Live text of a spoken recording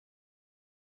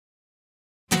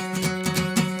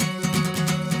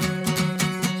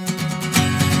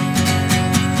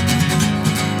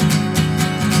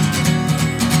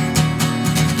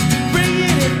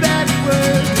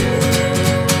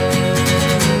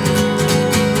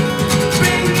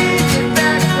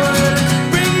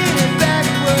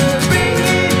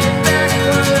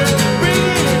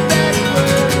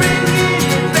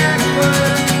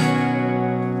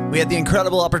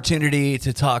incredible opportunity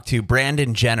to talk to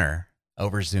Brandon Jenner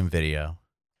over Zoom video.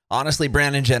 Honestly,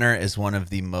 Brandon Jenner is one of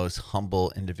the most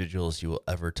humble individuals you will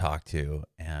ever talk to,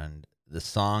 and the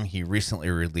song he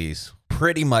recently released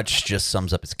pretty much just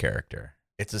sums up his character.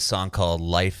 It's a song called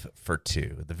Life for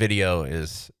Two. The video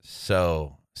is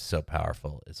so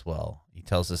powerful as well. He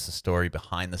tells us the story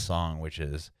behind the song, which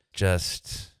is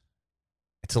just,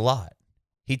 it's a lot.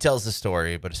 He tells the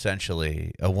story, but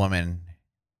essentially a woman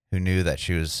who knew that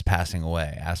she was passing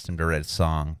away asked him to write a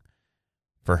song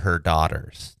for her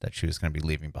daughters that she was going to be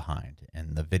leaving behind.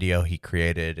 And the video he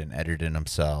created and edited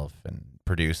himself and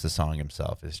produced the song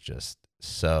himself is just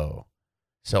so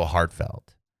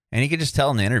heartfelt. And you can just tell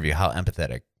in the interview how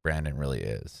empathetic Brandon really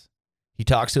is. He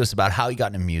talks to us about how he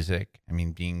got into music. I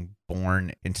mean, being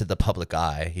born into the public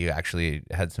eye, he actually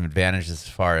had some advantages as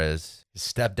far as his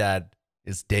stepdad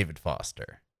is David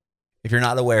Foster. If you're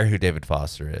not aware who David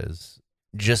Foster is,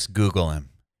 just Google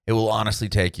him. It will honestly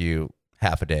take you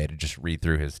half a day to just read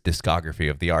through his discography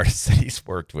of the artists that he's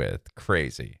worked with.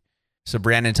 Crazy. So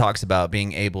Brandon talks about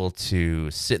being able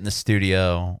to sit in the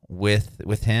studio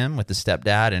with him, with the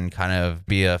stepdad, and kind of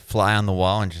be a fly on the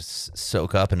wall and just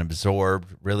soak up and absorb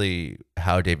really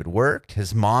how David worked.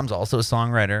 His mom's also a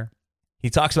songwriter. He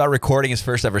talks about recording his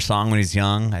first ever song when he's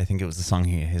young. I think it was the song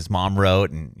his mom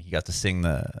wrote, and he got to sing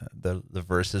the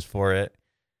verses for it.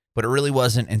 But it really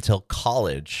wasn't until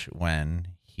college when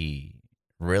he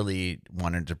really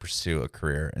wanted to pursue a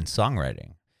career in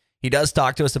songwriting. He does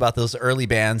talk to us about those early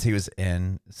bands he was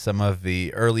in, some of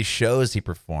the early shows he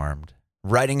performed,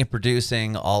 writing and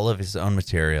producing all of his own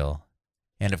material,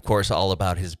 and of course, all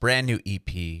about his brand new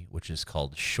EP, which is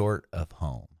called Short of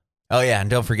Home. Oh yeah, and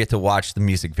don't forget to watch the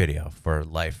music video for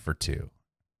Life for Two.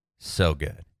 So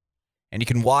good. And you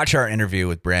can watch our interview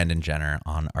with Brandon Jenner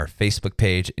on our Facebook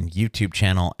page and YouTube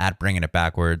channel at Bringing It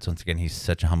Backwards. Once again, he's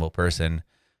such a humble person.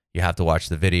 You have to watch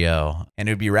the video. And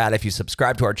it would be rad if you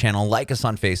subscribe to our channel, like us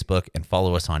on Facebook, and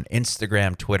follow us on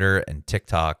Instagram, Twitter, and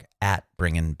TikTok at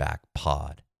Bringing Back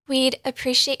Pod. We'd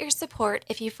appreciate your support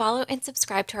if you follow and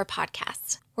subscribe to our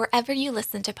podcast, wherever you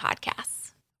listen to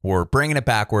podcasts. We're Bringing It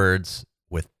Backwards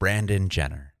with Brandon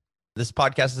Jenner. This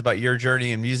podcast is about your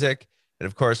journey in music. And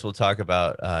of course, we'll talk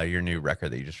about your new record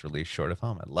that you just released, Short of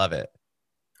Home. I love it.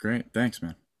 Great. Thanks,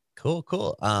 man.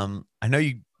 Cool. I know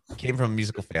you came from a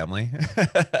musical family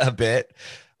a bit.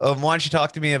 Why don't you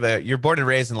talk to me about, you're born and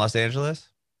raised in Los Angeles?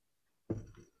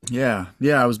 Yeah.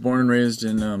 I was born and raised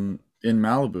in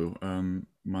Malibu.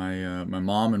 My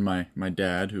mom and my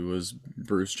dad, who was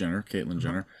Bruce Jenner, Caitlyn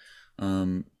Jenner,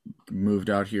 moved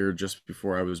out here just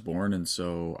before I was born, and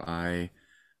so I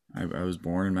was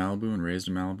born in Malibu and raised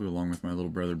in Malibu along with my little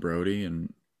brother Brody,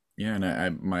 and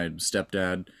my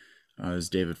stepdad is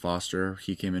David Foster.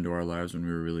 He came into our lives when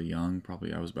we were really young.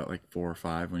 Probably I was about like 4 or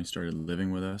 5 when he started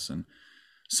living with us, and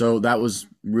so that was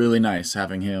really nice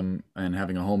having him and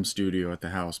having a home studio at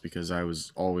the house, because I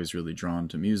was always really drawn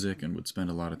to music and would spend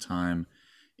a lot of time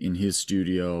in his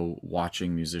studio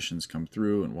watching musicians come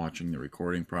through and watching the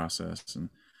recording process. And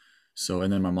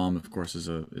then my mom, of course, is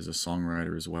a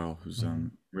songwriter as well, who's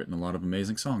written a lot of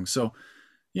amazing songs. So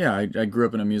yeah, I grew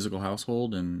up in a musical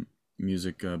household, and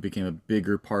music became a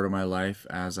bigger part of my life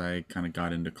as I kind of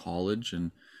got into college,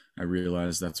 and I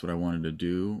realized that's what I wanted to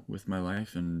do with my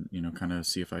life, and kind of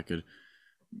see if I could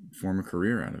form a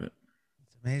career out of it.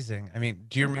 It's amazing. I mean,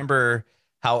 do you remember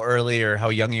how early or how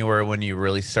young you were when you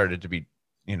really started to be,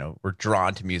 were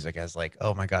drawn to music as like,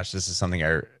 oh my gosh, this is something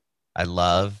I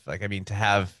love? Like, I mean, to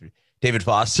have David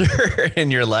Foster in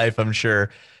your life, I'm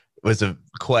sure was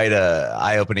quite a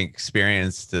eye-opening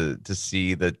experience to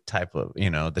see the type of,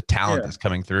 the talent that's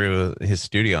coming through his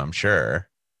studio, I'm sure.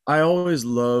 I always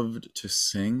loved to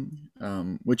sing,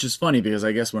 which is funny because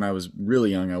I guess when I was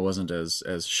really young, I wasn't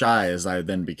as shy as I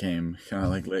then became kind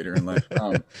of like later in life.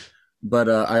 But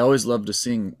I always loved to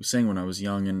sing when I was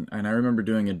young. And I remember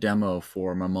doing a demo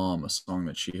for my mom, a song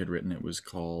that she had written. It was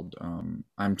called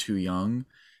I'm Too Young.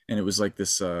 And it was like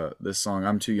this song,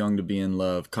 I'm too young to be in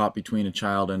love, caught between a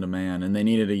child and a man. And they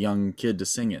needed a young kid to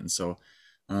sing it. And so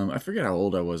I forget how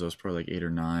old I was. I was probably like 8 or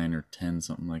 9 or 10,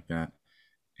 something like that.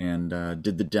 And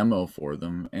did the demo for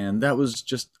them. And that was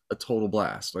just a total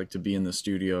blast, like to be in the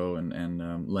studio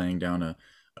and laying down a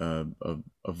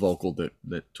vocal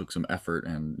that took some effort,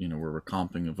 and we're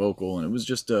recomping a vocal, and it was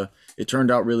just it turned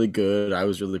out really good. I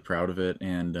was really proud of it,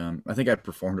 and I think I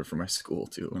performed it for my school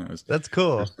too when I was that's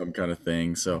cool, some kind of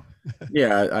thing. So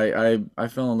yeah, I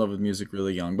fell in love with music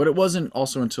really young, but it wasn't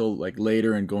also until like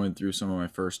later and going through some of my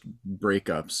first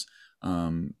breakups,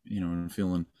 and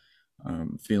feeling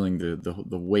the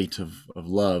weight of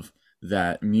love,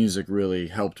 that music really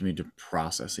helped me to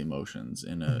process emotions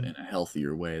in Mhm. a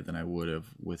healthier way than I would have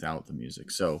without the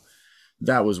music. So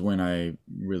that was when I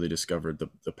really discovered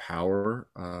the power,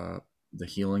 the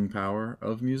healing power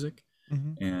of music.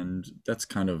 Mhm. And that's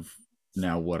kind of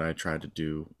now what I try to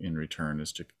do in return,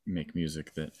 is to make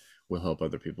music that will help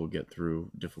other people get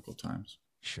through difficult times.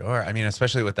 Sure. I mean,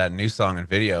 especially with that new song and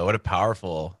video, what a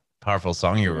powerful, powerful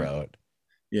song you Yeah. wrote.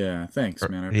 Yeah. Thanks,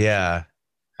 man. I appreciate it. Yeah.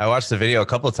 I watched the video a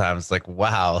couple of times, like,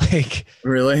 wow, like,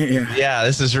 Really? Yeah. yeah,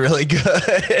 this is really good.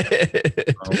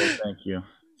 Oh, well, thank you.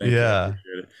 Thank you. I Yeah.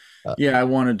 appreciate it. Uh, Yeah. I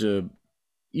wanted to,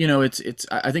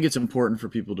 I think it's important for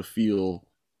people to feel,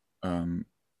 um,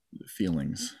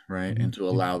 feelings, right? And mhm, to mhm.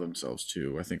 allow themselves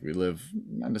to. I think we live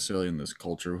not necessarily in this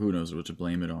culture, who knows what to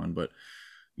blame it on, but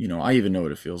I even know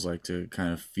what it feels like to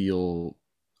kind of feel,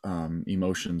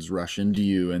 emotions rush into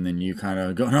you, and then you kind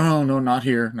of go, no, no, no, not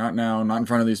here, not now, not in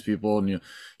front of these people, and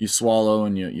you swallow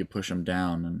and you push them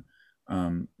down,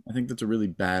 and I think that's a really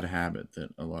bad habit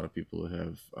that a lot of people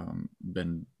have,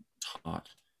 been taught.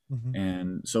 Mhm.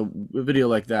 And so a video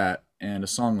like that and a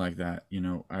song like that,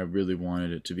 I really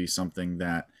wanted it to be something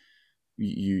that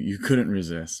you couldn't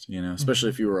resist, especially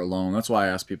Mhm. if you were alone. That's why I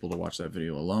asked people to watch that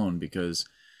video alone, because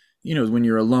when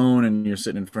you're alone and you're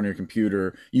sitting in front of your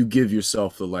computer, you give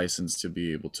yourself the license to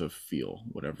be able to feel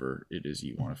whatever it is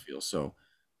you want to feel. So,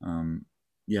 um,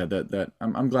 yeah, that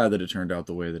I'm glad that it turned out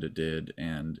the way that it did,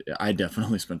 and I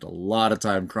definitely spent a lot of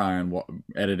time crying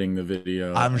editing the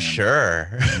video, I'm sure.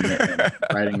 and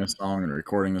writing the song and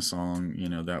recording the song.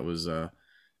 That was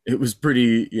it was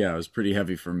pretty, yeah, it was pretty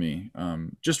heavy for me.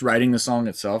 Just writing the song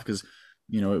itself, because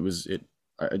it was it.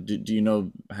 Do you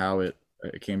know how it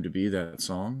came to be, that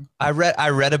song? I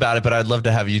read about it, but I'd love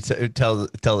to have you tell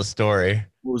the story.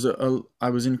 I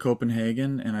was in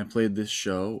Copenhagen and I played this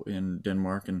show in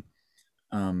Denmark, and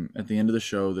at the end of the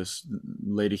show, this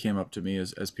lady came up to me,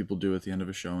 as people do at the end of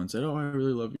a show, and said, "Oh, I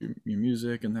really love your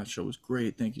music, and that show was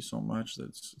great. Thank you so much.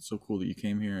 That's so cool that you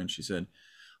came here." And she said,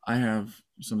 "I have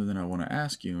something that I want to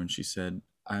ask you." And she said,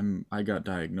 I got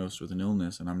diagnosed with an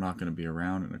illness, and I'm not going to be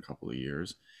around in a couple of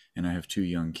years, and I have two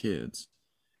young kids,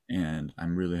 and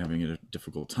I'm really having a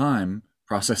difficult time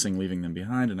processing leaving them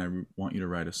behind, and I want you to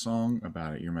write a song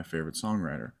about it. You're my favorite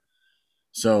songwriter."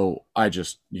 So I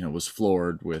just, was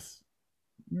floored with,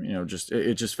 just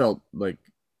it just felt like,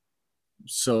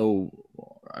 so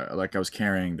like I was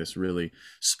carrying this really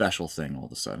special thing. All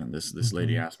of a sudden, this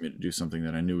lady Mhm. asked me to do something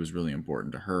that I knew was really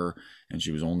important to her, and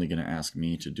she was only going to ask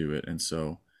me to do it. And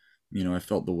so, I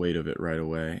felt the weight of it right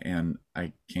away, and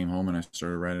I came home and I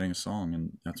started writing a song,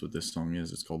 and that's what this song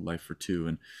is. It's called Life for Two.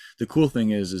 And the cool thing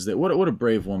is that what a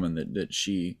brave woman that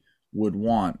she would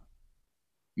want,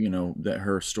 that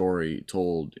her story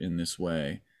told in this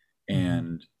way. Mhm.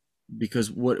 And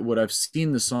because what I've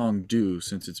seen the song do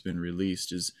since it's been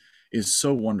released is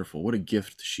so wonderful. What a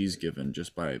gift she's given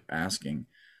just by asking.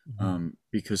 Mhm.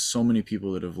 Because so many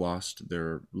people that have lost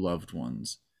their loved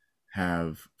ones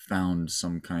have found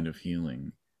some kind of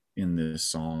healing in this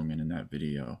song and in that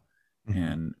video. Mhm.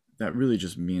 And that really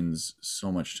just means so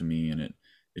much to me, and it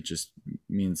just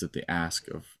means that the ask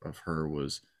of her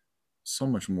was so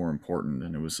much more important,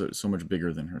 and it was so much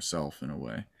bigger than herself in a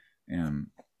way. And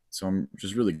so I'm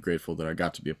just really grateful that I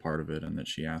got to be a part of it, and that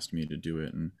she asked me to do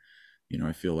it. And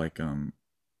I feel like,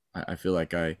 I feel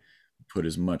like I put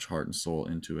as much heart and soul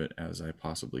into it as I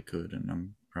possibly could, and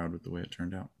I'm proud with the way it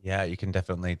turned out. Yeah, you can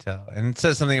definitely tell. And it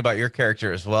says something about your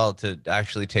character as well to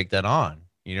actually take that on.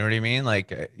 You know what I mean?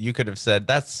 Like you could have said,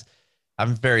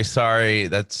 I'm very sorry.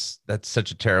 That's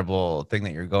such a terrible thing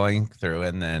that you're going through,"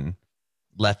 and then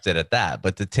left it at that.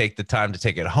 But to take the time to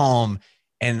take it home,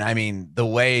 and I mean, the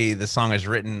way the song is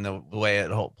written, the way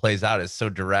it whole plays out is so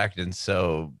direct and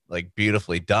so like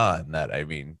beautifully done that I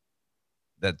mean,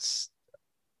 that's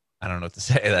I don't know what to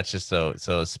say. That's just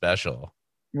so special.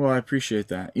 Well, I appreciate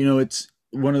that. It's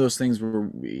one of those things where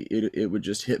it would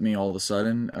just hit me all of a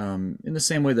sudden. In the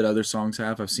same way that other songs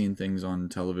have. I've seen things on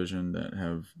television that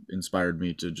have inspired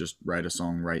me to just write a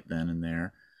song right then and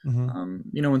there.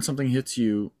 Mm-hmm. When something hits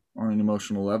you on an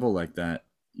emotional level like that,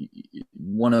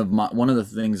 one of the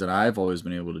things that I've always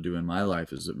been able to do in my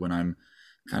life is that when I'm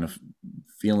kind of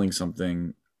feeling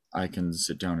something, I can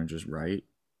sit down and just write,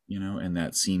 and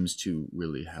that seems to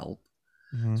really help.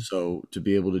 Mm-hmm. So to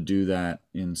be able to do that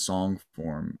in song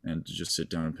form, and to just sit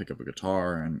down and pick up a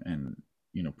guitar and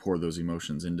pour those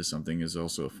emotions into something, is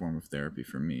also a form of therapy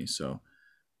for me. So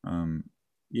um,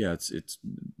 yeah, it's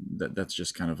that's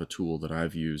just kind of a tool that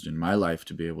I've used in my life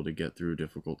to be able to get through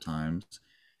difficult times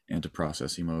and to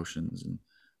process emotions. And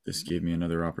this gave me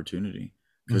another opportunity,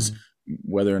 because Mm-hmm.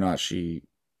 whether or not she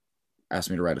asked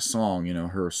me to write a song, you know,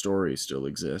 her story still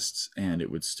exists, and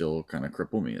it would still kind of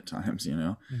cripple me at times, you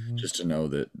know, just to know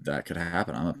that that could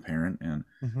happen. I'm a parent, and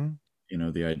you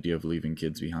know, the idea of leaving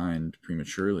kids behind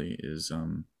prematurely is,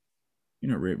 you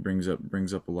know, it brings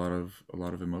up a lot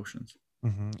of emotions.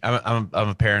 I'm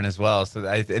a parent as well, so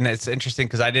and it's interesting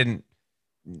because I didn't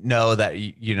know that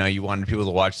you know you wanted people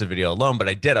to watch the video alone, but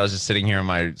I did. I was just sitting here in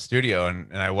my studio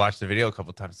and I watched the video a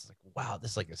couple of times. It's like, wow,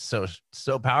 this like is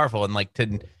so powerful. And like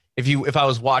if I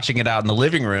was watching it out in the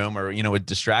living room or, you know, with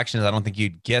distractions, I don't think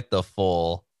you'd get the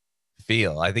full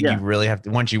feel. I think you really have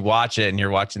to, once you watch it and you're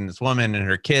watching this woman and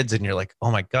her kids and you're like, oh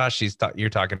my gosh, you're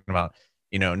talking about,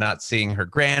 you know, not seeing her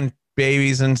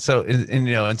grandbabies and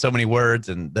you know, in so many words,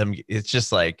 and them, it's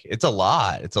just like, it's a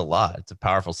lot. It's a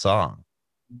powerful song.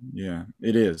 Yeah,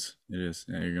 it is. Yeah,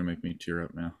 you're gonna make me tear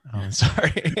up now. Oh, I'm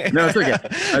sorry. No, it's okay.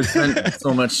 I've spent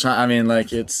so much time. I mean,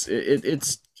 like it's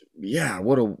yeah.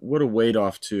 What a weight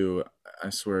off too. I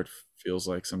swear it feels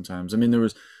like sometimes. I mean, there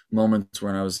was moments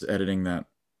when I was editing that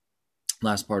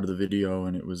last part of the video,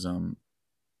 and it was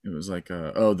like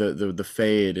the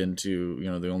fade into,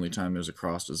 you know, the only time there's a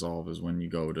cross dissolve is when you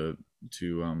go to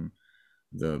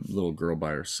the little girl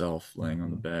by herself laying on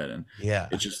the bed, and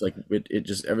it's just like it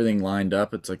just everything lined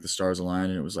up. It's like the stars aligned,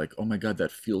 and it was like, oh my god,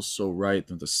 that feels so right.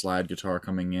 With the slide guitar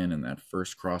coming in and that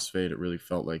first crossfade, it really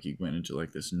felt like you went into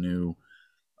like this new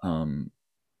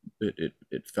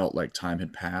it felt like time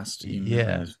had passed, you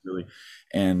know,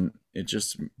 and it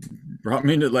just brought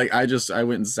me to like, I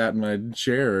went and sat in my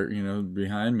chair, you know,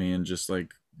 behind me, and just like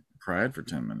cried for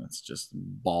 10 minutes, just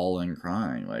bawling,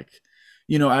 crying, like,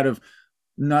 you know, out of,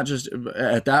 not just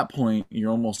at that point,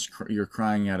 you're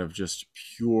crying out of just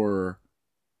pure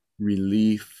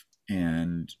relief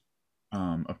and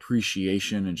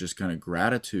appreciation and just kind of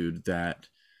gratitude that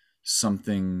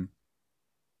something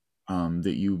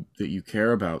that you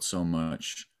care about so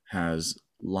much has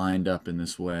lined up in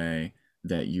this way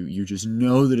that you just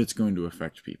know that it's going to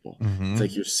affect people. It's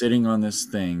like you're sitting on this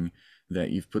thing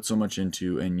that you've put so much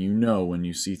into, and you know, when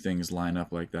you see things line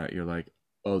up like that, you're like,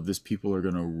 oh, this people are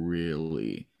going to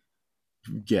really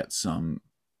get some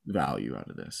value out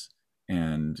of this.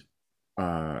 And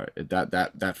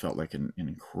that felt like an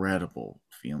incredible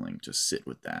feeling to sit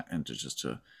with that, and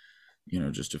to you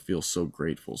know, just to feel so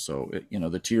grateful. So you know,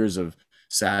 the tears of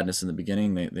sadness in the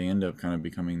beginning, they end up kind of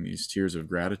becoming these tears of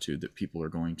gratitude that people are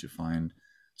going to find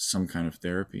some kind of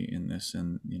therapy in this.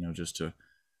 And you know, just to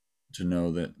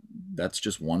know that that's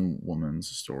just one woman's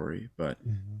story, but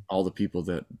all the people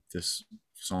that this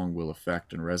song will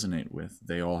affect and resonate with,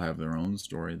 they all have their own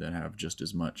story that have just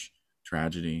as much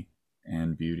tragedy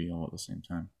and beauty all at the same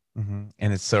time.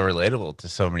 And it's so relatable to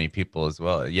so many people as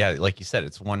well. Yeah, like you said,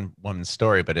 it's one woman's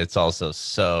story, but it's also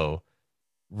so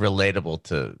relatable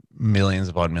to millions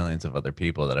upon millions of other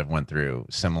people that have went through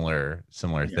similar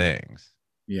things.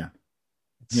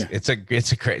 It's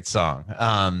a great song.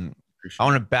 I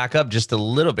want to back up just a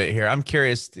little bit here. I'm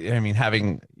curious. I mean,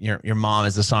 having your mom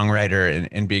as a songwriter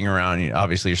and being around,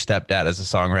 obviously your stepdad as a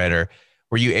songwriter,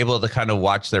 were you able to kind of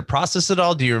watch their process at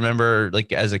all? Do you remember,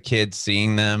 like, as a kid,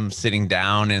 seeing them sitting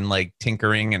down and like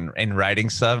tinkering and writing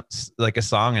stuff like a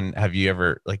song? And have you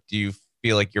ever, like, do you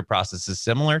feel like your process is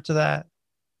similar to that?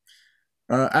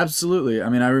 Absolutely. I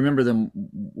mean, I remember them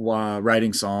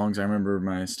writing songs. I remember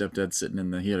my stepdad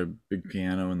sitting he had a big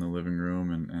piano in the living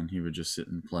room, and he would just sit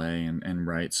and play and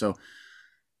write. So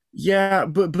yeah,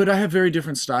 but I have very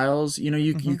different styles. You know,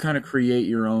 you kind of create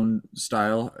your own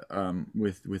style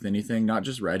with anything, not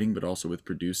just writing, but also with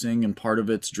producing. And part of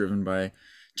it's driven by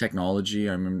technology.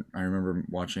 I remember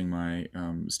watching my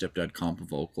stepdad comp a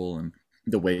vocal, and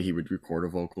the way he would record a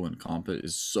vocal and comp it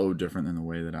is so different than the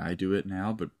way that I do it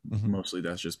now. But mostly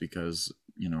that's just because,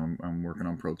 you know, I'm working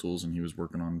on Pro Tools and he was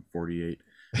working on 48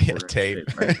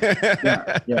 tape. Right?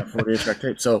 yeah, 48 track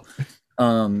tape. So,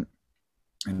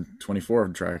 and 24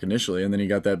 track initially, and then he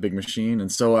got that big machine.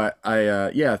 And so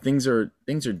yeah, things are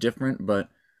different, but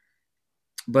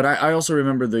I also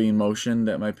remember the emotion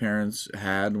that my parents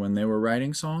had when they were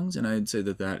writing songs. And I'd say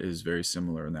that is very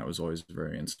similar. And that was always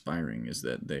very inspiring, is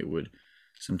that they would,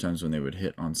 sometimes when they would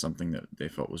hit on something that they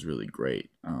felt was really great,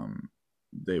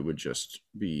 they would just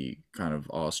be kind of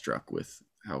awestruck with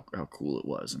how cool it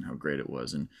was and how great it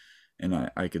was. And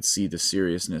I could see the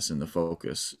seriousness and the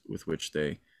focus with which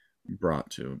they brought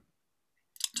to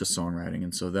songwriting.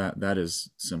 And so that is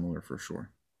similar for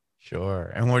sure.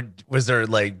 Sure. And was there,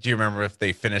 like, do you remember if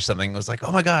they finished something, it was like,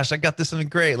 oh my gosh, I got this something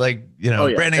great, like, you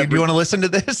know, Brandon, do you want to listen to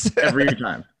this? every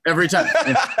time every so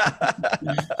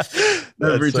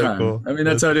time cool. I mean,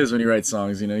 that's how it is when you write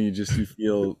songs. You know,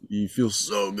 you feel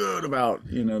so good about,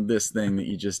 you know, this thing that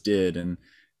you just did, and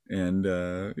And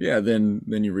yeah, then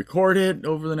you record it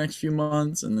over the next few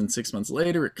months, and then 6 months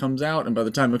later it comes out. And by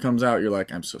the time it comes out, you're like,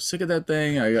 I'm so sick of that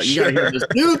thing. You gotta hear this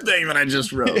new thing that I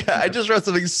just wrote. Yeah, I just wrote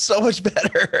something so much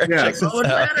better. Yeah, Check so this much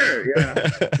out. better.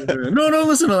 Yeah. No, don't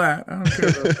listen to that. I don't care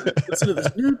about that. Listen to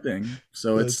this new thing.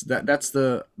 So it's that's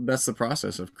the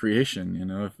process of creation. You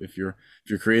know, if you're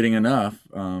creating enough,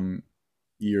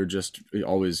 you're just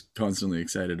always constantly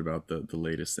excited about the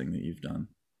latest thing that you've done.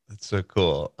 That's so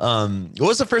cool. What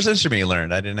was the first instrument you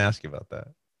learned? I didn't ask you about that.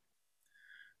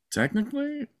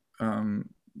 Technically,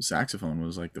 saxophone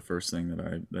was like the first thing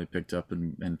that I picked up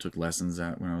and took lessons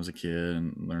at when I was a kid,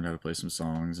 and learned how to play some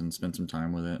songs and spent some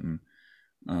time with it.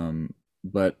 And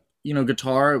but you know,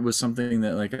 guitar was something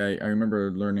that like I remember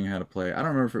learning how to play. I don't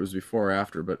remember if it was before or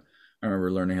after, but I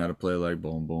remember learning how to play like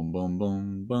boom boom boom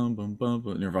boom boom boom boom,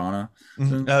 boom Nirvana.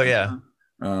 Oh yeah.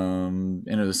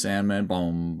 Enter the Sandman,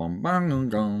 boom boom boom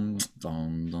boom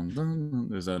boom.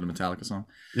 There's that a Metallica song.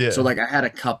 Yeah. So like I had a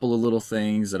couple of little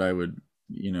things that I would,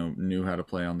 you know, knew how to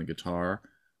play on the guitar,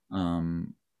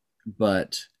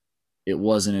 but it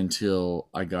wasn't until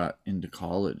I got into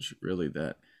college really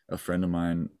that a friend of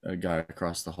mine, a guy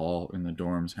across the hall in the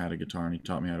dorms, had a guitar, and he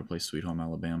taught me how to play Sweet Home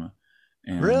Alabama.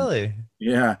 And Really?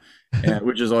 yeah, and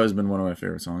which has always been one of my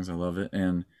favorite songs. I love it.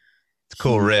 And It's a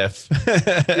cool riff.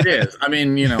 it is. I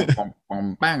mean, you know, bum,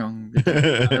 bum, bang,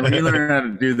 and when you learn how to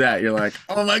do that, you're like,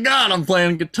 oh my God, I'm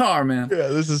playing guitar, man. Yeah,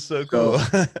 this is so cool.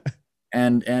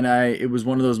 And it was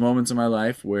one of those moments in my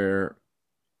life where,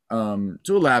 to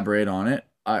elaborate on it,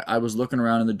 I was looking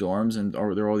around in the dorms, and there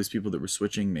were all these people that were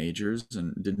switching majors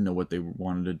and didn't know what they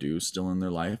wanted to do still in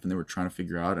their life, and they were trying to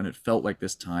figure out. And it felt like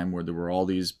this time where there were all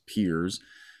these peers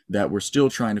that were still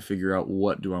trying to figure out,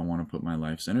 what do I want to put my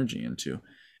life's energy into?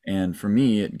 And for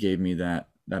me, it gave me that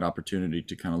opportunity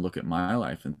to kind of look at my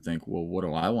life and think, well, what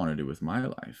do I want to do with my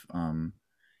life?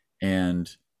 And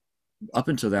up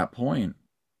until that point,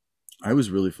 I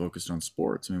was really focused on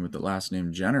sports. I mean, with the last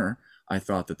name Jenner, I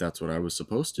thought that that's what I was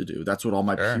supposed to do. That's what all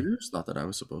my Sure. peers thought that I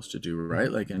was supposed to do,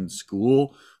 right? Like in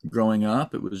school, growing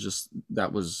up, it was just,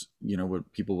 that was, you know,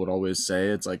 what people would always say.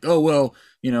 It's like, oh, well,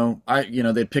 you know,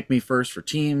 they'd pick me first for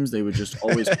teams. They would just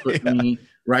always put Yeah. me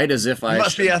right as if I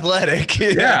must be athletic.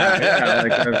 yeah,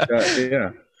 like I've got,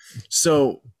 yeah.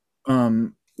 So,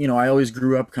 you know, I always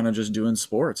grew up kind of just doing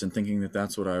sports and thinking that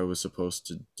that's what I was supposed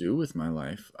to do with my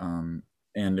life.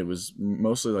 And it was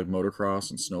mostly like motocross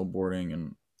and snowboarding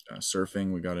and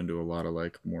surfing. We got into a lot of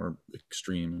like more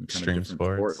extreme and kind of different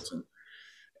sports.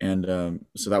 And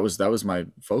so that was my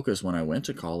focus when I went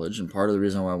to college. And part of the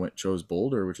reason why I chose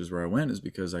Boulder, which is where I went, is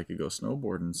because I could go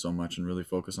snowboarding so much and really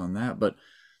focus on that. But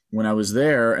when I was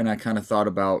there and I kind of thought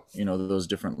about, you know, those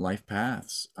different life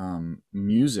paths,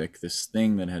 music, this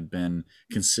thing that had been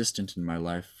consistent in my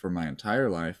life for my entire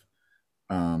life,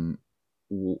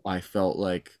 I felt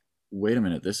like, wait a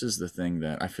minute, this is the thing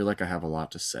that I feel like I have a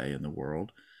lot to say in the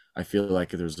world. I feel like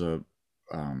there's an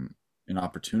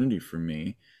opportunity for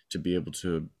me to be able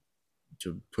to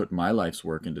put my life's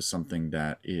work into something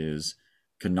that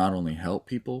can not only help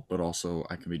people, but also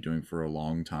I can be doing for a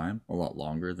long time, a lot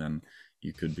longer than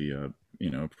you could be a,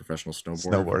 you know, professional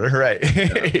snowboarder, right?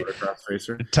 Motocross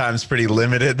racer. Time's pretty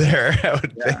limited there, I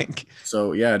would think.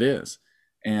 So yeah, it is.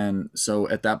 And so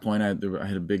at that point, I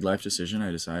had a big life decision.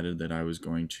 I decided that I was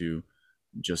going to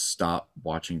just stop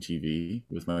watching TV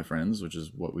with my friends, which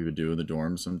is what we would do in the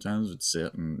dorms. Sometimes we'd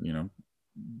sit and, you know,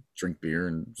 drink beer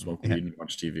and smoke weed and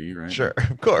watch TV, right? Sure,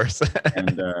 of course.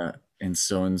 And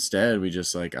so instead, I was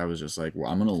just like,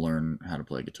 well, I'm gonna learn how to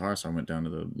play guitar. So I went down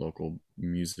to the local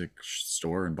music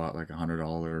store and bought like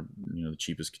 $100, you know, the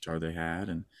cheapest guitar they had,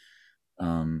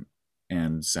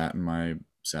 and sat in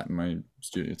my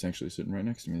studio. It's actually sitting right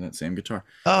next to me, that same guitar.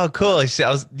 Oh, cool!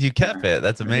 You kept it.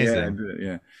 That's amazing. Yeah, I did,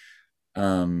 yeah.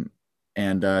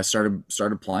 And I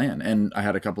started playing, and I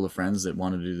had a couple of friends that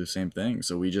wanted to do the same thing.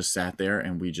 So we just sat there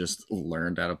and we just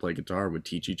learned how to play guitar, would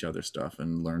teach each other stuff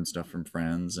and learn stuff from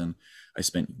friends. And I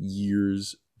spent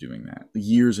years doing that,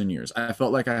 years and years. I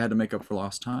felt like I had to make up for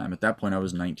lost time. At that point, I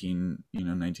was 19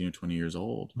 or 20 years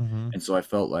old. Mm-hmm. And so I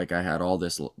felt like I had all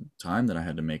this time that I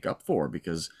had to make up for,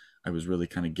 because I was really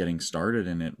kind of getting started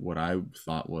in it, what I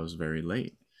thought was very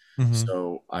late. Mm-hmm.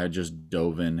 So I just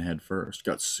dove in head first,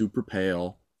 got super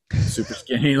pale, super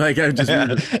skinny, like I just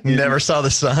never saw the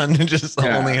sun, just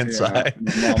only inside.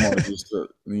 Yeah. Mom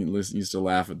always used to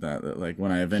laugh at that like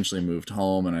when I eventually moved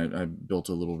home and I built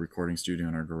a little recording studio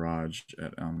in our garage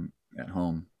at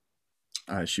home,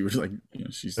 she was like, you know,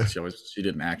 she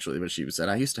didn't actually, but she said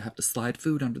I used to have to slide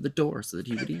food under the door so that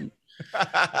he would eat.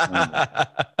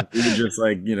 We would just,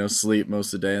 like, you know, sleep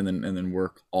most of the day and then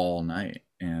work all night.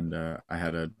 and I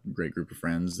had a great group of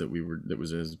friends that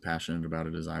was as passionate about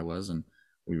it as I was, and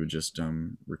we would just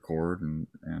record and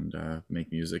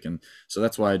make music. And so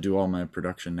that's why I do all my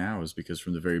production now, is because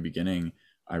from the very beginning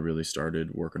I really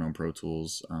started working on Pro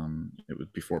Tools. It was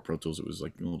before Pro Tools; it was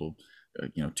like a little,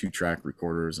 2-track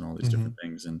recorders and all these different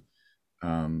things. And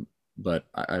but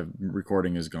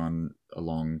recording has gone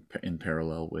along in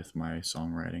parallel with my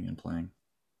songwriting and playing.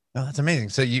 Oh, that's amazing.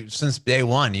 So you, since day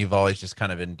one, you've always just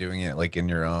kind of been doing it like in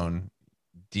your own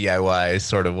DIY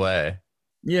sort of way.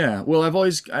 Yeah, well, I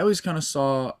always kind of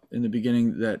saw in the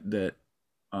beginning that the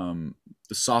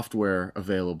software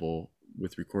available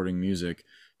with recording music,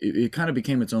 it kind of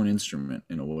became its own instrument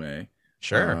in a way.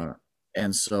 Sure.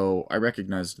 And so I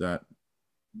recognized that,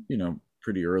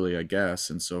 pretty early, I guess.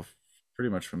 And so pretty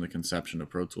much from the conception of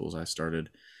Pro Tools, I started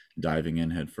diving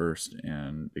in head first,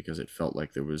 and because it felt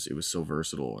like it was so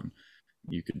versatile and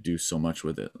you could do so much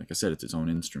with it. Like I said, it's its own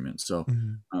instrument. So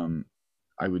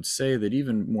I would say that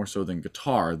even more so than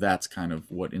guitar, that's kind of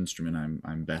what instrument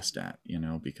I'm best at,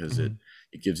 because it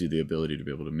gives you the ability to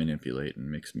be able to manipulate and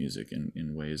mix music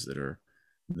in ways that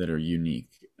are unique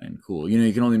and cool.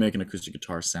 You can only make an acoustic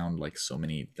guitar sound like so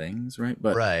many things, right?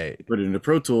 But right. put it into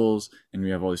Pro Tools and we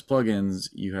have all these plugins,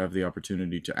 you have the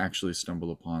opportunity to actually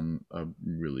stumble upon a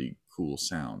really cool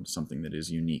sound, something that is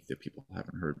unique that people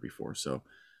haven't heard before. So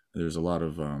there's a lot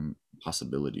of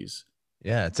possibilities.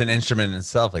 Yeah, it's an instrument in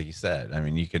itself, like you said. I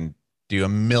mean, you can do a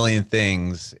million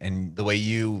things, and the way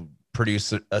you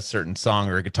produce a certain song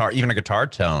or a guitar, even a guitar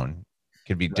tone,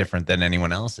 could be different than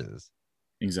anyone else's.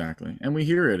 Exactly. And we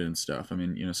hear it and stuff. I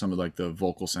mean, some of like the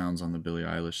vocal sounds on the Billie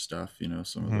Eilish stuff,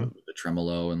 some of the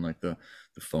tremolo and like the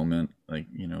foment, like,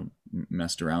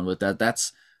 messed around with that.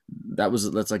 That's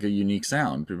like a unique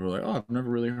sound. People are like, oh, I've never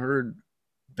really heard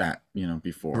that,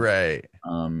 before. Right.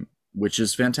 Which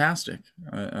is fantastic.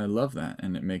 I love that.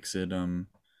 And it makes it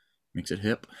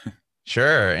hip.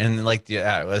 Sure. And like,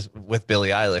 yeah, it was with Billie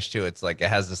Eilish too. It's like, it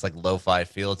has this like lo-fi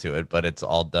feel to it, but it's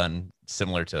all done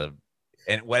similar to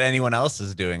what anyone else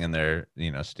is doing in their,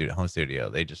 home studio.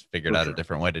 They just figured out a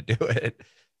different way to do it.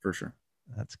 For sure.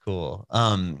 That's cool.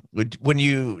 Do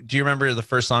you remember the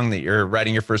first song that you're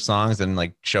writing your first songs and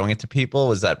like showing it to people?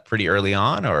 Was that pretty early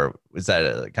on, or was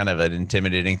that kind of an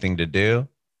intimidating thing to do?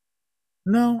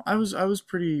 No, I was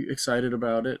pretty excited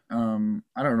about it. I don't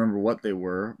remember what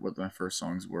my first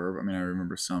songs were. I mean, I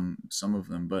remember some of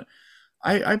them, but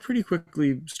I pretty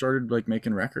quickly started like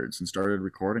making records and started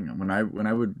recording them. When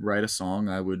I would write a song,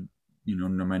 I would,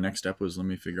 my next step was, let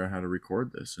me figure out how to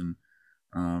record this. And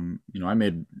I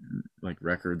made like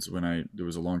records there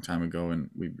was a long time ago,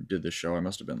 and we did this show. I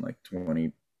must have been like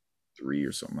 23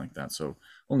 or something like that. So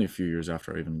only a few years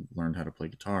after I even learned how to play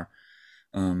guitar.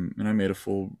 And I made a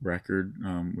full record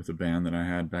with a band that I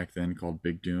had back then called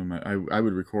Big Doom. I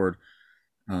would record,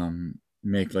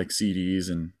 make like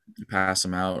CDs and pass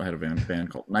them out. I had a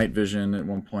band called Night Vision at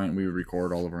one point. We would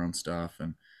record all of our own stuff,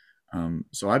 and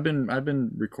so I've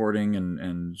been recording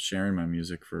and sharing my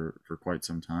music for quite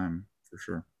some time, for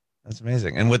sure. That's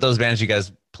amazing. And with those bands, you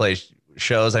guys play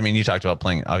shows. I mean, you talked about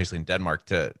playing obviously in Denmark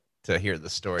to hear the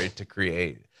story to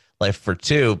create Life for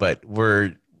Two, but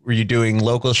were you doing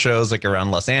local shows like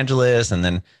around Los Angeles? And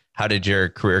then how did your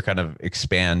career kind of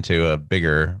expand to a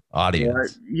bigger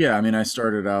audience? Yeah, I mean, I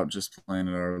started out just playing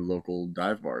at our local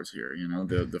dive bars here.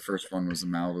 The first one was the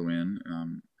Malibu Inn. I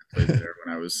played there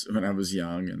when I was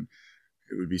young, and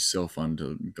it would be so fun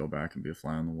to go back and be a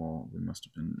fly on the wall. It must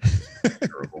have been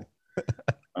terrible.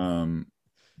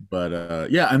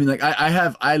 But yeah, I mean, like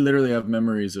I literally have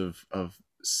memories of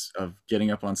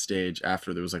getting up on stage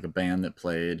after there was like a band that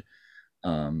played.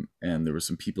 And there were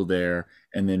some people there,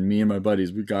 and then me and my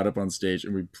buddies, we got up on stage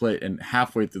and we played, and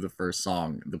halfway through the first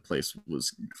song the place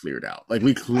was cleared out. Like,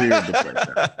 we cleared the place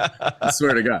out. I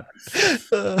swear to God.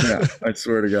 Yeah, I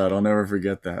swear to God, I'll never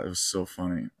forget that. It was so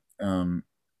funny.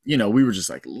 We were just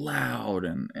like loud,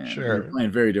 and sure. We were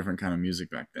playing very different kind of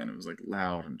music back then. It was like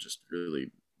loud and just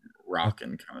really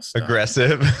rocking kind of stuff.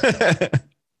 Aggressive.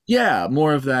 Yeah,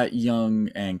 more of that young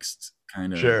angst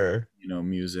kind of sure.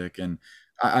 Music. And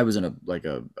I was in a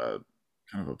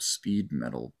kind of a speed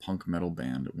metal, punk metal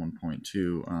band at one point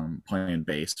too, playing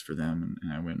bass for them,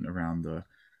 and I went around the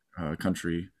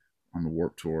country on the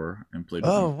Warped Tour and played.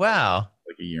 Oh, wow!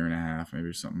 Like a year and a half, maybe,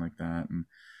 or something like that. And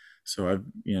so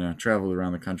I've traveled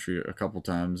around the country a couple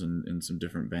times in some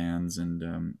different bands,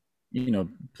 and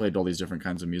played all these different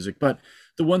kinds of music. But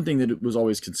the one thing that was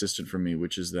always consistent for me,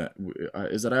 which is that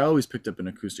I always picked up an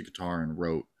acoustic guitar and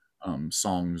wrote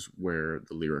songs where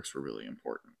the lyrics were really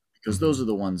important, because those are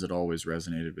the ones that always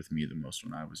resonated with me the most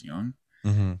when I was young.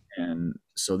 And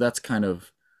so that's kind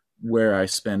of where I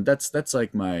spend, that's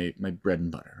like my bread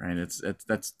and butter, right?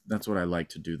 That's what I like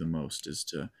to do the most,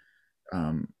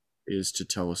 um, is to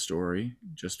tell a story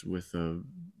just with a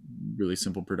really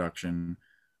simple production,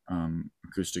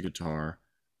 acoustic guitar,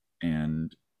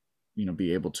 and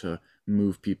be able to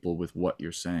move people with what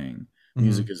you're saying. Hmm.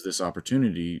 Music is this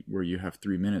opportunity where you have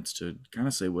 3 minutes to kind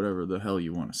of say whatever the hell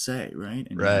you want to say, right?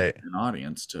 And you have Right. an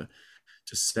audience to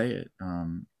say it.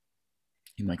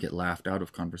 You might get laughed out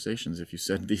of conversations if you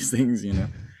said these things,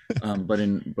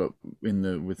 but within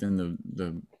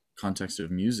the context of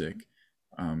music,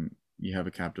 you have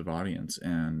a captive audience,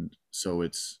 and so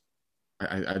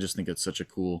I just think it's such a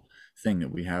cool thing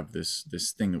that we have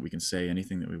this thing that we can say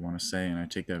anything that we want to say, and I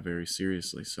take that very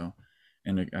seriously. So,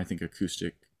 and I think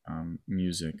acoustic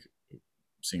music,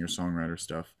 singer songwriter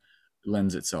stuff,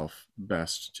 lends itself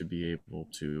best to be able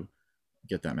to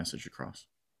get that message across.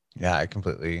 Yeah, I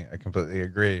completely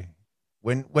agree.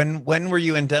 When were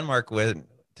you in Denmark and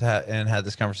had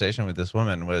this conversation with this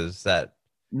woman? Was that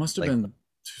Must have like, been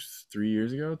 3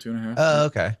 years ago, 2.5 oh, years,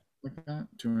 okay. like that,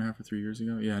 2.5 or 3 years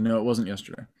ago. Yeah, no, it wasn't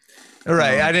yesterday. All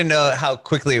right. I Um, didn't know how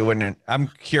quickly it went. I'm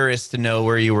curious to know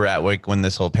where you were at when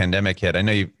this whole pandemic hit. I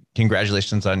know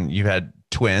congratulations on you had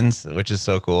twins, which is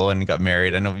so cool, and you got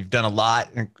married. I know you've done a lot,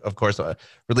 and of course,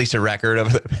 released a record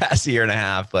over the past year and a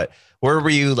half. But where were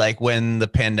you like when the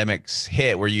pandemics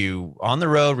hit? Were you on the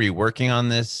road? Were you working on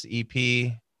this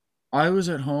EP? I was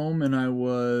at home and I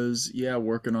was, yeah,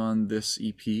 working on this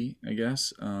EP, I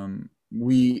guess.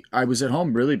 I was at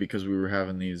home really because we were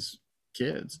having these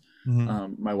kids.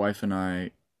 Hmm. My wife and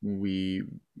I, we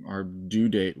our due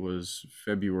date was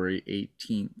February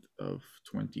 18th of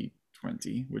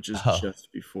 2020, which is Oh,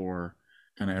 just before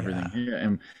kind of everything yeah.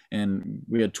 hit. And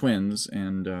we had twins,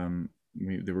 and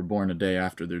they were born a day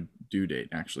after their due date,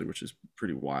 actually, which is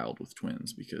pretty wild with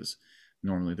twins because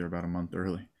normally they're about a month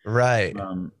early. Right.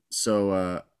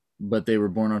 But they were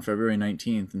born on February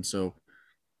 19th. And so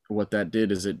what that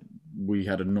did is we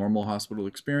had a normal hospital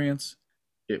experience.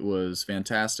 It was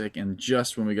fantastic. And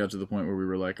just when we got to the point where we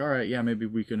were like, all right, yeah, maybe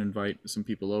we could invite some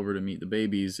people over to meet the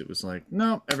babies, it was like,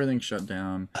 no, everything shut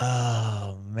down.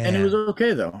 Oh And it was man.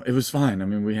 okay though. It was fine. I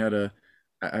mean, we've had a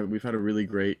really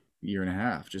great year and a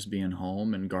half just being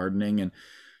home and gardening. And,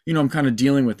 I'm kind of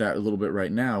dealing with that a little bit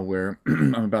right now where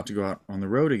I'm about to go out on the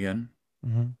road again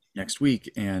Hmm. next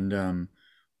week, and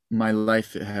my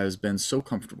life has been so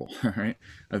comfortable. Right,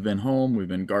 I've been home, we've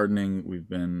been gardening, we've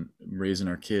been raising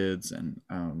our kids, and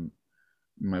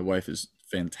my wife is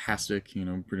fantastic,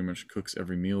 pretty much cooks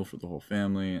every meal for the whole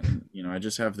family, and I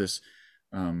just have this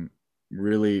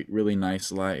really really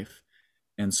nice life.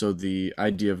 And so the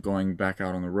idea of going back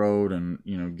out on the road and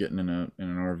getting in an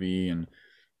RV and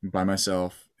by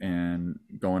myself and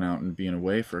going out and being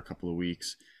away for a couple of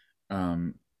weeks,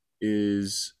 um,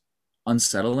 is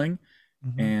unsettling.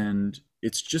 Hmm. And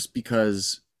it's just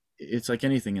because it's like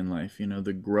anything in life,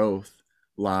 the growth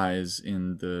lies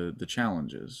in the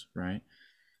challenges, right?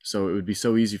 So it would be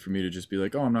so easy for me to just be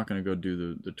like, oh, I'm not going to go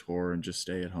do the tour and just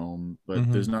stay at home, but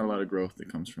Hmm. there's not a lot of growth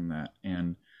that comes from that.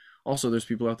 And also there's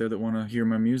people out there that want to hear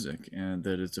my music and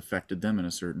that it's affected them in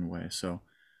a certain way. So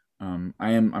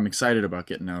I'm excited about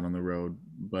getting out on the road,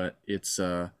 but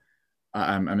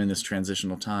I'm in this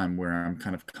transitional time where I'm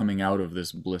kind of coming out of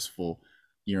this blissful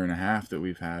year and a half that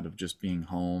we've had of just being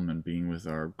home and being with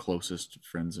our closest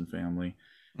friends and family,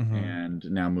 Hmm.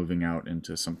 and now moving out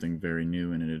into something very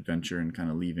new and an adventure and kind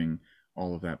of leaving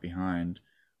all of that behind,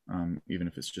 even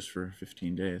if it's just for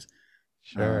 15 days.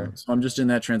 Sure. So I'm just in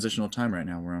that transitional time right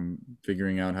now where I'm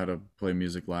figuring out how to play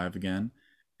music live again,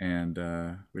 and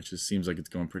seems like it's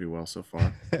going pretty well so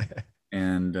far.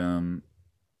 And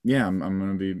yeah, I'm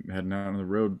gonna be heading out on the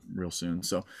road real soon.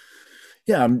 So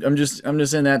yeah, I'm just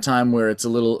in that time where it's a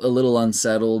little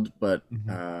unsettled, but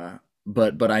Hmm.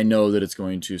 I know that it's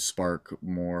going to spark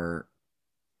more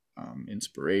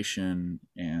inspiration,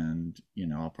 and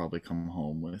I'll probably come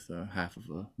home with half of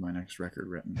my next record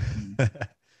written.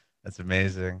 That's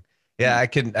amazing. Yeah,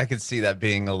 Yeah. I could see that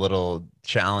being a little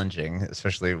challenging,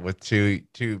 especially with two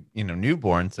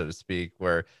newborns, so to speak,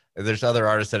 where there's other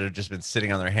artists that have just been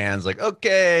sitting on their hands, like,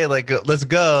 okay, like let's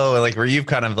go, and like where you've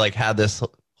kind of like had this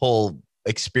whole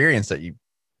experience that you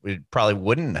probably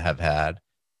wouldn't have had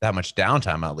that much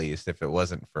downtime, at least if it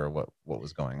wasn't for what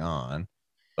was going on.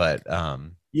 But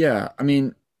Yeah, I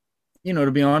mean,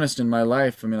 to be honest, in my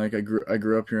life, I mean, like I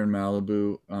grew up here in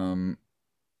Malibu.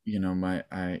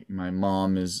 My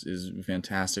mom is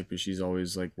fantastic, but she's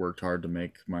always like worked hard to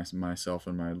make myself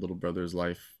and my little brother's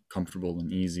life comfortable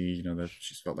and easy. That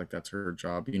she's felt like that's her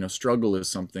job. Struggle is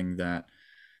something that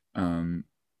um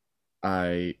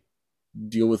I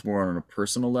deal with more on a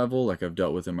personal level, like I've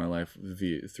dealt with in my life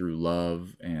through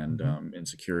love and Mm-hmm.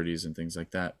 insecurities and things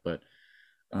like that. But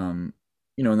um,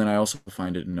 you know, and then I also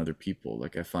find it in other people.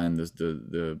 Like I find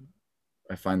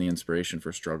I find the inspiration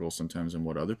for struggle sometimes in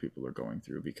what other people are going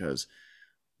through, because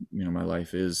you know my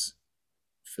life is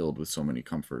filled with so many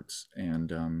comforts,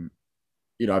 and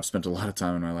you know I've spent a lot of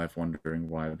time in my life wondering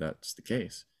why that's the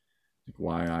case,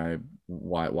 like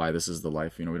why this is the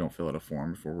life. You know, we don't fill out a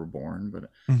form before we're born, but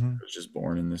Mm-hmm. I was just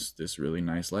born in this really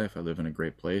nice life. I live in a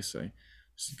great place. I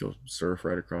just go surf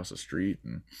right across the street,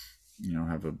 and you know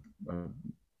have a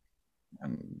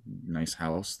nice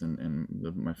house in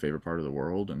my favorite part of the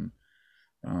world, and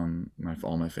my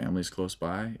all my family's close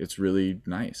by. It's really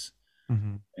nice,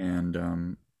 Mm-hmm.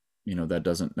 and you know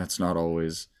that's not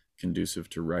always conducive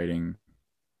to writing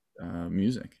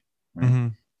music, right? Mm-hmm.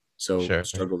 So Sure.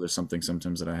 struggle is something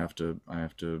sometimes that I have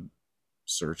to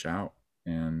search out,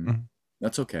 and Mm-hmm.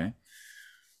 that's okay.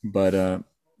 But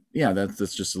yeah,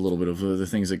 that's just a little bit of the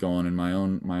things that go on in my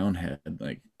own head,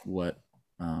 like what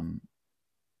um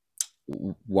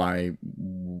why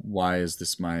is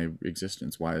this my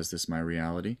existence, why is this my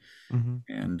reality? Mm-hmm.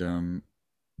 And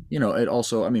you know, it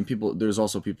also, I mean, people, there's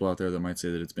also people out there that might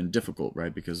say that it's been difficult,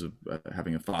 right, because of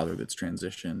having a father that's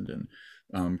transitioned,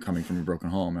 and coming from a broken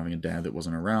home, having a dad that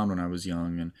wasn't around when I was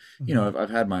young, and you know Mm-hmm. I've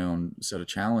had my own set of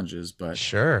challenges,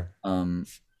 Sure. um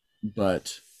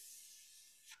but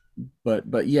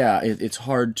but yeah, it's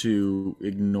hard to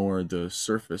ignore the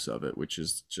surface of it, which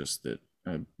is just that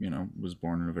I, you know, was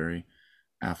born in a very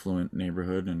affluent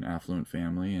neighborhood and affluent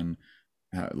family, and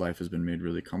life has been made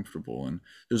really comfortable. And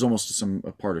there's almost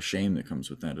a part of shame that comes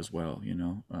with that as well, you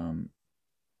know,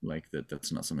 like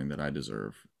that's not something that I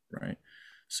deserve, right?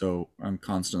 So I'm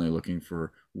constantly looking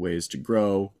for ways to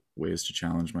grow, ways to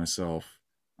challenge myself,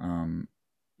 um,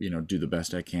 you know, do the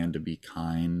best I can to be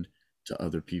kind to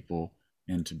other people,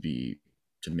 and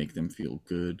to make them feel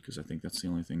good, because I think that's the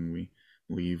only thing we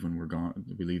leave when we're gone,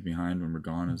 we leave behind when we're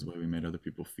gone, is the way we made other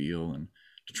people feel, and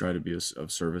to try to be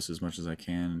of service as much as I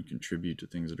can and contribute to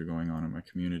things that are going on in my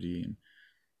community. And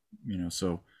you know,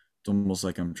 so it's almost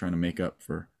like I'm trying to make up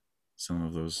for some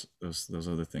of those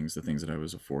other things, the things that I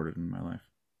was afforded in my life.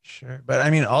 Sure. But I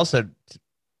mean, also,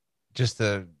 just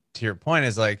to your point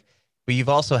is like, but you've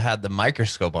also had the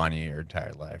microscope on you your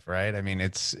entire life, right? I mean,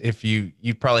 it's if you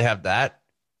probably have that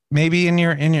maybe in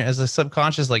your as a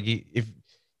subconscious, like if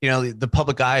you know the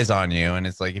public eye is on you, and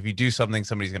it's like if you do something,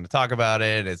 somebody's going to talk about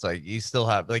it. It's like you still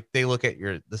have like they look at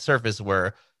your the surface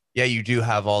where yeah, you do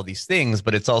have all these things,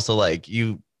 but it's also like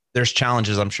you there's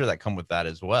challenges I'm sure that come with that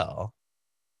as well.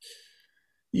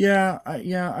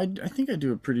 I think I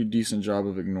do a pretty decent job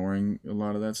of ignoring a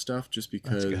lot of that stuff, just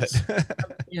That's good. because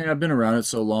yeah, I've been around it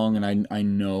so long, and I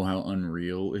know how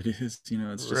unreal it is. You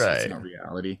know, it's Right. not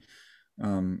reality,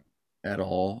 um, at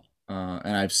all.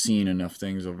 And I've seen enough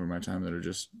things over my time that are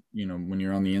just, you know, when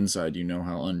you're on the inside, you know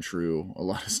how untrue a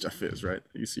lot of stuff is, right?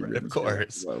 You see Right, of written, so you're like,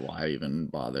 course. why even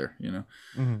bother? You know.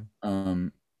 Mhm.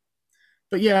 Um,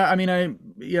 but yeah, I mean, I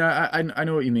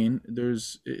know what you mean.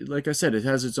 There's, like I said, it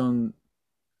has its own,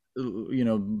 you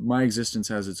know, my existence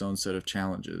has its own set of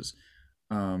challenges,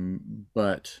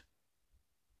 but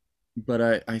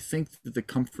I think that the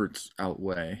comforts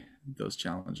outweigh those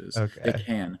challenges. They Okay.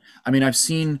 can. I mean, I've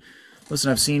seen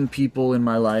people in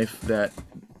my life, that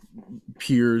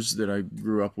peers that I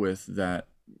grew up with, that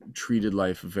treated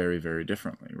life very, very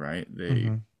differently, right?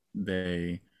 Mhm.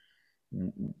 They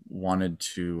wanted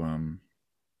to,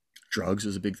 drugs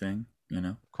is a big thing, you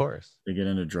know? Of course. They get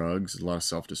into drugs, a lot of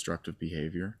self-destructive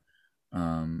behavior.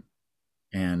 Um,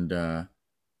 and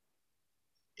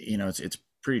you know, it's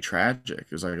pretty tragic.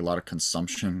 There's like a lot of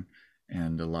consumption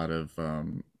and a lot of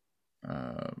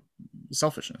uh,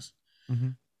 selfishness.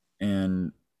 Mhm.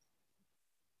 And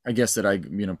I guess that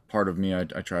you know, part of me, I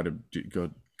try to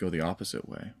go the opposite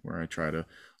way, where I try to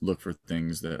look for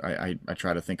things that I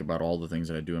try to think about all the things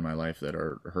that I do in my life that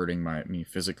are hurting me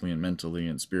physically and mentally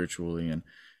and spiritually,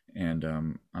 and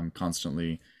I'm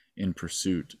constantly in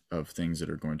pursuit of things that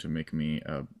are going to make me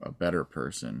a better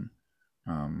person,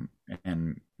 um,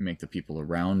 and make the people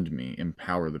around me,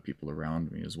 empower the people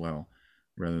around me as well,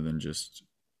 rather than just,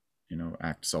 you know,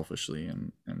 act selfishly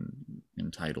and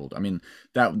entitled. I mean,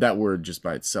 that word just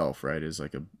by itself, right, is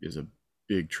like is a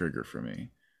big trigger for me.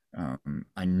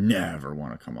 I never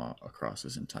want to come across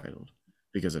as entitled,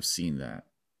 because I've seen that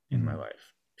in my Mhm.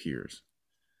 life, peers,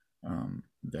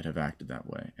 that have acted that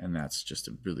way, and that's just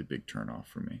a really big turnoff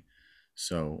for me.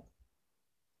 So,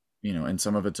 you know, and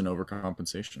some of it's an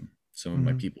overcompensation. Some of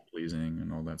my Mhm. people pleasing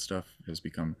and all that stuff has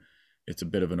become, it's a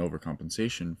bit of an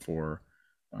overcompensation for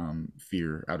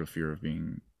fear, out of fear of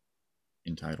being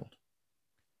entitled.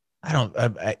 I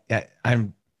don't.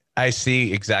 I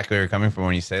see exactly where you're coming from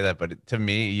when you say that, but to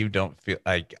me, you don't feel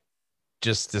like,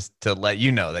 just to let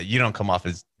you know that you don't come off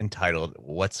as entitled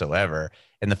whatsoever.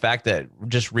 And the fact that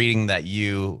just reading that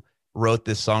you wrote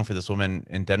this song for this woman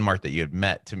in Denmark that you had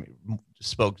met, to me,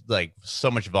 spoke like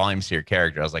so much volumes to your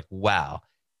character. I was like, wow,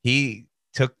 he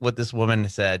took what this woman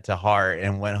said to heart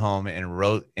and went home and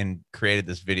wrote and created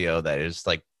this video that is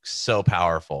like so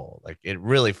powerful. Like it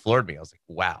really floored me. I was like,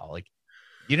 wow, like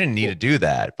you didn't need to do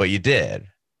that, but you did.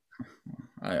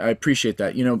 I appreciate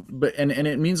that, but and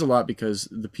it means a lot because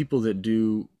the people that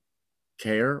do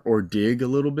care or dig a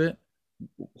little bit,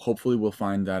 hopefully we'll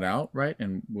find that out, right?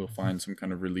 And we'll find some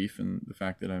kind of relief in the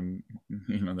fact that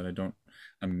that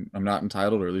I'm not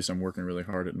entitled, or at least I'm working really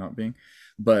hard at not being.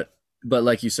 But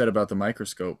like you said about the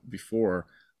microscope before,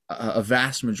 a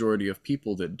vast majority of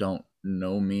people that don't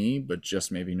know me, but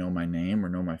just maybe know my name or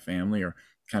know my family or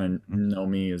kind of know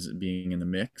me as being in the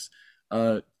mix,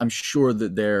 I'm sure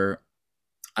that their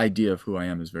idea of who I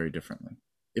am is very differently.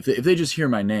 If they just hear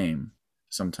my name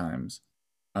sometimes,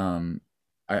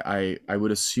 I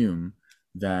would assume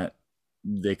that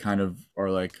they kind of are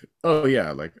like, oh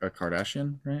yeah, like a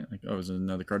Kardashian, right? Like, oh, it's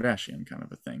another Kardashian kind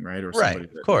of a thing, right? Or Right, somebody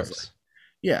of that course. like,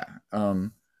 yeah.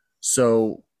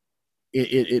 So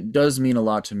it does mean a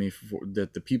lot to me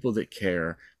that the people that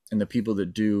care and the people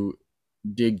that do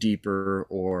dig deeper,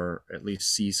 or at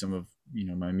least see some of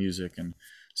my music and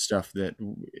stuff, that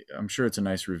I'm sure it's a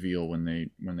nice reveal when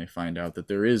they find out that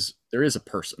there is a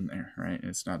person there, right?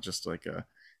 It's not just like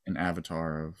an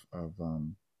avatar of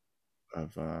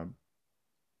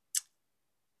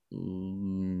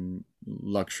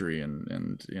luxury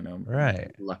and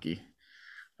Right. lucky,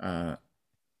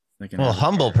 like an Well, avatar.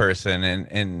 humble person and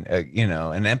an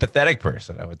empathetic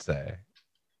person, I would say.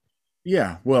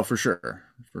 Yeah, well, for sure,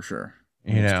 almost to a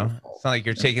It's fault. not like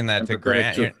you're taking that to Empathetic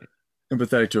grant. to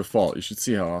empathetic to a fault. You should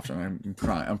see how often I'm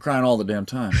crying. I'm crying all the damn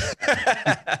time.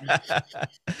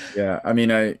 Yeah, I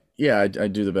mean, I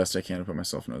do the best I can to put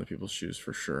myself in other people's shoes,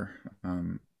 for sure.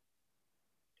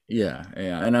 Yeah,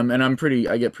 yeah, and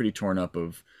I get pretty torn up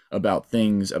about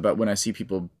things, about when I see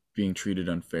people being treated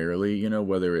unfairly.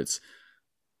 Whether it's,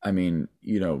 I mean,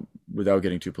 without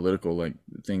getting too political, like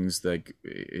things like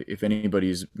if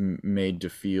anybody's made to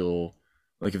feel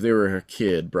like, if they were a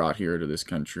kid brought here to this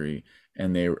country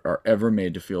and they are ever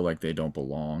made to feel like they don't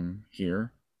belong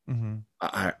here, Mm-hmm.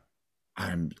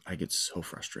 I get so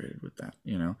frustrated with that.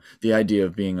 The idea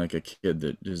of being like a kid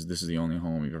this is the only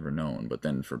home you've ever known, but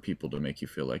then for people to make you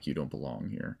feel like you don't belong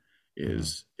here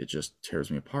is, it just tears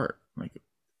me apart. Like,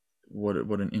 what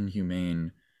an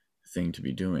inhumane thing to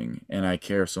be doing. And I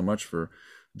care so much for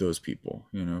those people,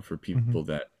 for people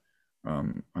that, I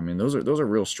mean, those are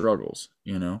real struggles,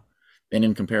 and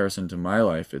in comparison to my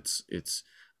life,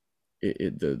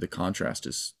 the contrast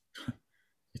is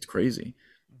it's crazy.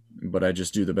 But I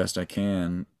just do the best I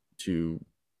can to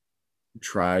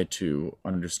try to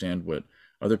understand what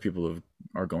other people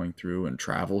are going through, and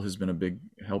travel has been a big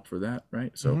help for that,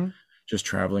 right? So just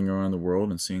traveling around the world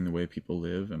and seeing the way people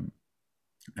live, and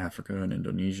Africa and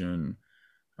Indonesia and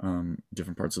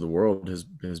different parts of the world has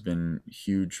been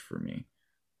huge for me,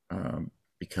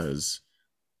 because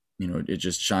it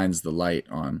just shines the light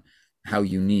on how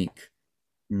unique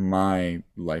my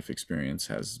life experience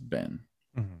has been.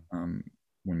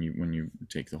 When you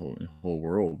take the whole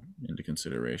world into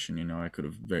consideration, I could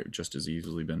have just as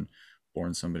easily been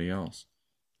born somebody else.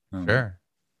 Sure.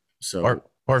 So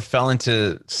or fell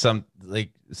into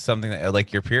something that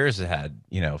like your peers had,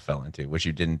 fell into, which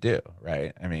you didn't do,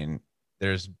 right? I mean,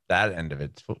 there's that end of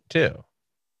it too.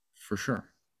 For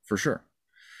sure.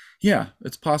 Yeah,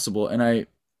 it's possible. And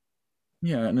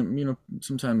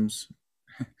sometimes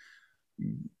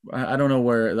I don't know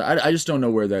where, I just don't know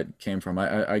where that came from.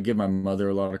 I give my mother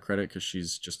a lot of credit because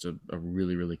she's just a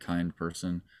really, really kind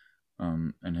person,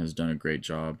 and has done a great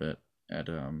job at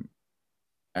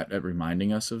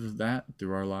reminding us of that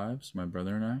through our lives, my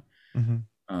brother and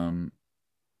I.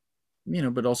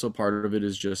 But also part of it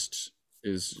is just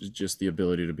the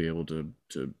ability to be able to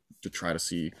try to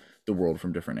see the world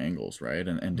from different angles, right?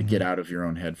 And to get out of your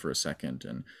own head for a second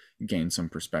and gain some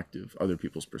perspective, other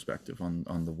people's perspective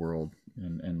on the world,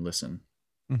 and listen.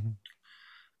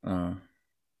 But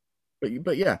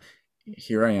yeah,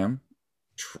 here I am,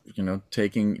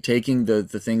 taking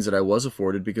the things that I was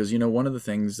afforded, because one of the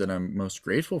things that I'm most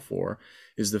grateful for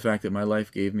is the fact that my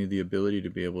life gave me the ability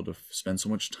to be able to spend so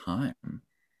much time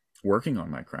working on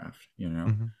my craft. I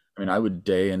mean, I would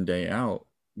day in, day out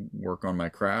work on my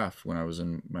craft when I was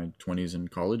in my 20s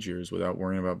and college years without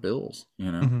worrying about bills.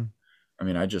 I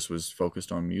mean, I just was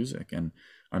focused on music, and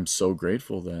I'm so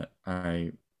grateful that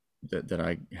I that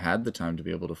I had the time to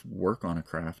be able to work on a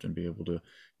craft and be able to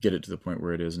get it to the point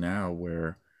where it is now,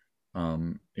 where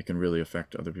it can really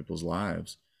affect other people's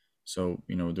lives. So,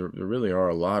 there really are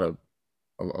a lot of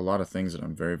things that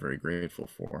I'm very, very grateful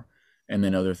for. And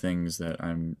then other things that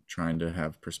I'm trying to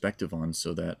have perspective on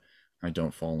so that I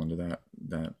don't fall into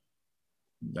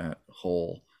that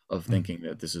hole of thinking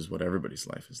that this is what everybody's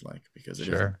life is like, because it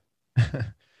isn't.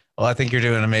 Well, I think you're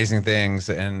doing amazing things,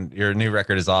 and your new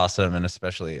record is awesome. And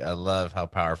especially, I love how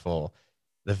powerful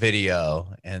the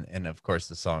video and of course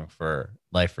the song for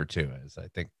Life for Two is. I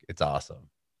think it's awesome.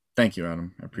 Thank you,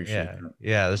 Adam. I appreciate it.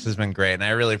 Yeah, this has been great, and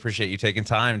I really appreciate you taking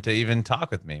time to even talk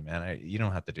with me, man. You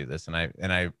don't have to do this, and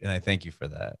I thank you for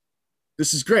that.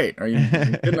 This is great. Are you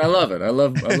kidding? I love it. I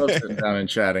love sitting down and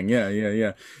chatting.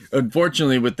 Yeah.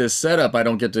 Unfortunately, with this setup, I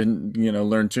don't get to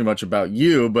learn too much about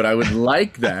you, but I would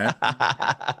like that.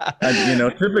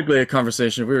 Typically a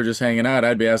conversation, if we were just hanging out,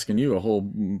 I'd be asking you a whole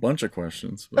bunch of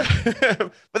questions. But,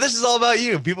 but this is all about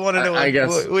you. People want to know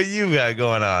what you got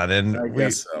going on, and I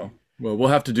guess so. Well, we'll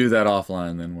have to do that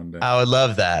offline then one day. I would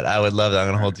love that. I'm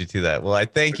going to hold you to that. Well, I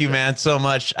thank you, man, so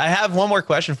much. I have one more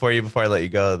question for you before I let you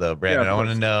go, though, Brandon. I want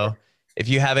to know if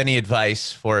you have any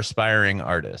advice for aspiring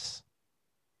artists.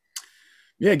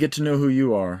 Yeah, get to know who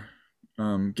you are.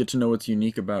 Get to know what's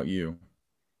unique about you.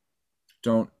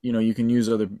 You can use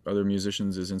other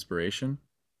musicians as inspiration,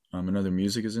 and other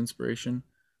music as inspiration,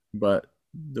 but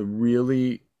the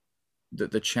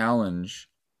challenge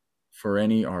for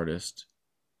any artist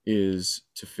is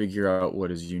to figure out what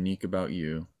is unique about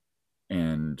you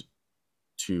and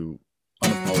to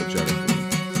unapologetically